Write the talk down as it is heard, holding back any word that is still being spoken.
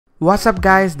What's up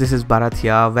guys, this is Bharat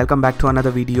here. Welcome back to another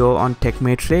video on Tech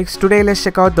Matrix. Today let's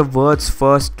check out the world's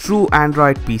first true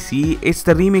Android PC. It's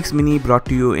the Remix Mini brought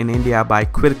to you in India by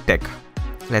QuirkTech.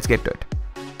 Let's get to it.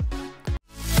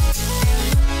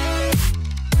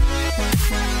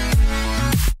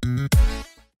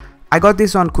 I got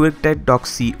this on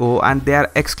QuirkTech.co and they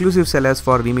are exclusive sellers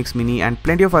for Remix Mini and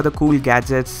plenty of other cool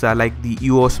gadgets like the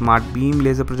UO Smart Beam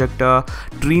laser projector,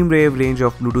 Dreamwave range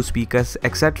of Bluetooth speakers,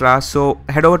 etc. So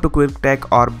head over to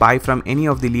QuirkTech or buy from any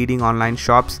of the leading online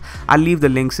shops. I'll leave the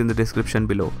links in the description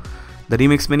below. The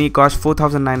Remix Mini costs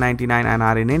 $4,999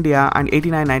 INR in India and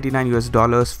 $89.99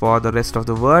 US for the rest of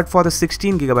the world for the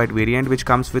 16GB variant, which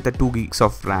comes with a 2 gigs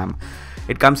of RAM.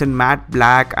 It comes in matte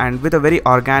black and with a very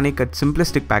organic and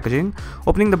simplistic packaging.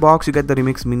 Opening the box, you get the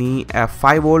Remix Mini, a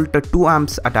 5V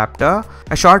 2A adapter,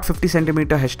 a short 50cm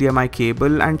HDMI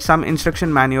cable and some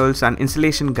instruction manuals and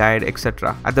installation guide,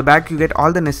 etc. At the back, you get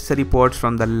all the necessary ports.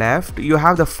 From the left, you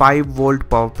have the 5V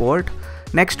power port.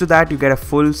 Next to that, you get a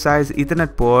full-size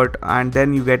Ethernet port, and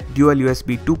then you get dual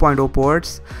USB 2.0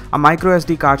 ports, a micro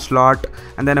SD card slot,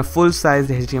 and then a full-size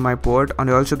HDMI port, and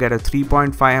you also get a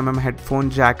 3.5mm headphone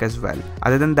jack as well.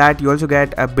 Other than that, you also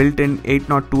get a built-in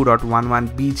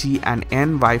 802.11 BG and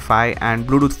N Wi-Fi and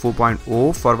Bluetooth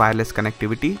 4.0 for wireless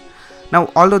connectivity. Now,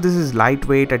 although this is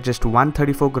lightweight at just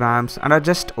 134 grams and are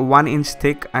just 1 inch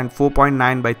thick and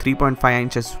 4.9 by 3.5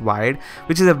 inches wide,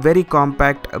 which is a very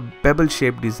compact pebble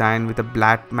shaped design with a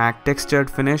black matte textured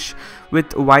finish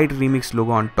with white Remix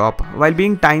logo on top. While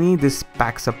being tiny, this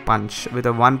packs a punch. With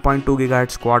a 1.2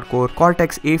 GHz quad core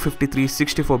Cortex A53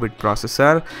 64-bit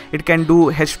processor, it can do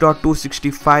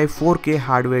H.265 4K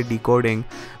hardware decoding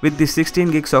with the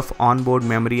 16 gigs of onboard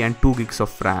memory and 2 gigs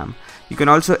of RAM. You can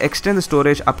also extend the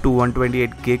storage up to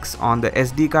 128 gigs on the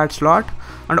SD card slot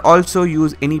and also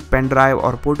use any pen drive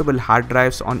or portable hard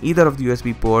drives on either of the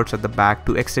USB ports at the back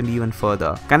to extend even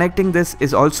further. Connecting this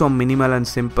is also minimal and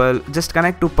simple. Just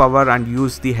connect to power and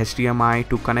use the HDMI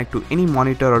to connect to any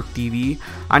monitor or TV,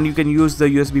 and you can use the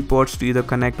USB ports to either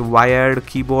connect wired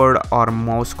keyboard or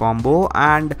mouse combo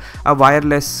and a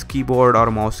wireless keyboard or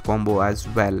mouse combo as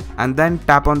well. And then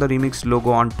tap on the Remix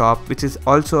logo on top, which is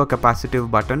also a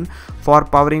capacitive button for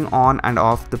powering on and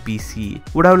off the PC.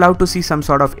 Would have loved to see some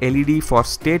sort of LED for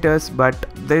status, but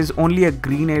there is only a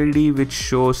green LED which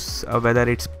shows whether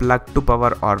it's plugged to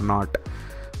power or not.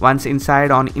 Once inside,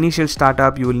 on initial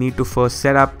startup, you will need to first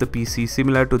set up the PC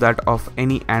similar to that of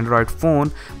any Android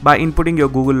phone by inputting your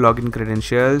Google login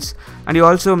credentials, and you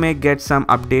also may get some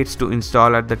updates to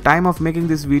install. At the time of making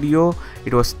this video,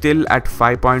 it was still at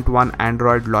 5.1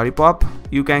 Android Lollipop.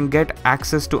 You can get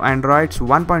access to Android's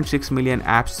 1.6 million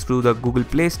apps through the Google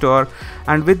Play Store,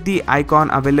 and with the icon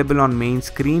available on main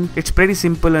screen, it's pretty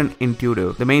simple and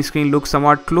intuitive. The main screen looks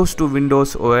somewhat close to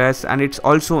Windows OS and it's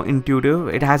also intuitive.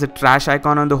 It has a trash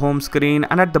icon on the home screen,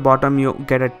 and at the bottom you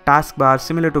get a taskbar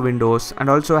similar to Windows, and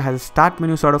also has a start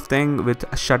menu sort of thing with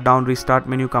a shutdown restart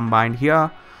menu combined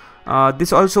here.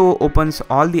 This also opens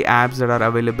all the apps that are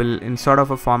available in sort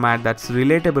of a format that's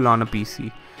relatable on a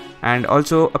PC, and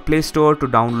also a Play Store to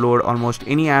download almost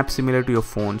any app similar to your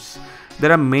phones.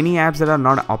 There are many apps that are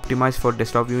not optimized for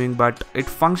desktop viewing, but it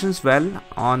functions well.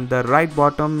 On the right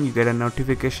bottom, you get a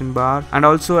notification bar and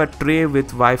also a tray with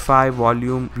Wi-Fi,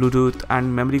 volume, Bluetooth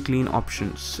and memory clean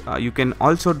options. You can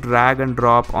also drag and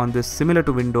drop on this similar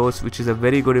to Windows, which is a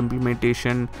very good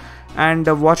implementation, and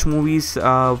watch movies,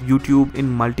 YouTube in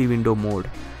multi-window mode,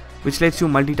 which lets you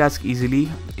multitask easily.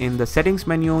 In the settings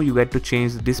menu, you get to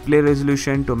change the display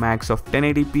resolution to max of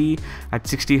 1080p at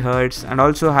 60Hz and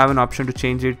also have an option to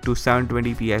change it to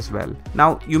 720p as well.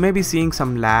 Now, you may be seeing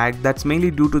some lag. That's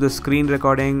mainly due to the screen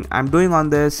recording. I'm doing on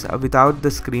this without the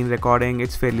screen recording.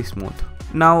 It's fairly smooth.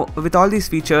 Now, with all these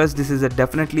features, this is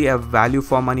definitely a value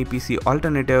for money PC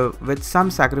alternative with some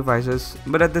sacrifices,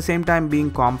 but at the same time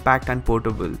being compact and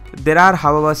portable. There are,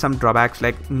 however, some drawbacks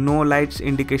like no lights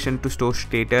indication to store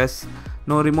status,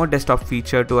 no remote desktop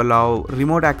feature to allow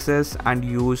remote access and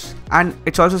use, and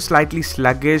it's also slightly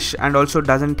sluggish and also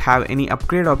doesn't have any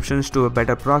upgrade options to a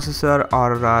better processor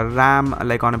or RAM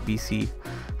like on a PC.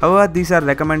 However, these are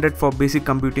recommended for basic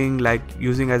computing like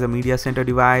using as a media center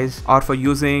device, or for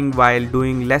using while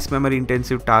doing less memory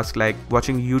intensive tasks like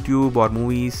watching YouTube or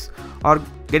movies, or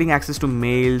getting access to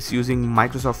mails using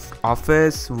Microsoft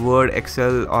Office, Word,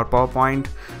 Excel or PowerPoint,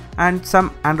 and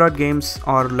some Android games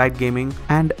or light gaming.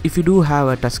 And if you do have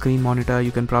a touchscreen monitor,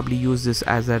 you can probably use this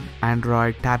as an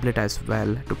Android tablet as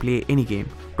well to play any game.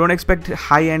 Don't expect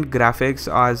high-end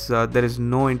graphics as there is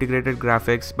no integrated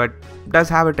graphics, but does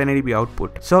have a 1080p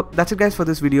output. So that's it guys for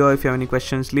this video. If you have any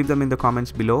questions, leave them in the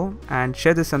comments below and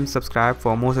share this and subscribe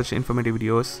for more such informative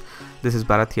videos. This is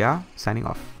Bharat here, signing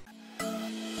off.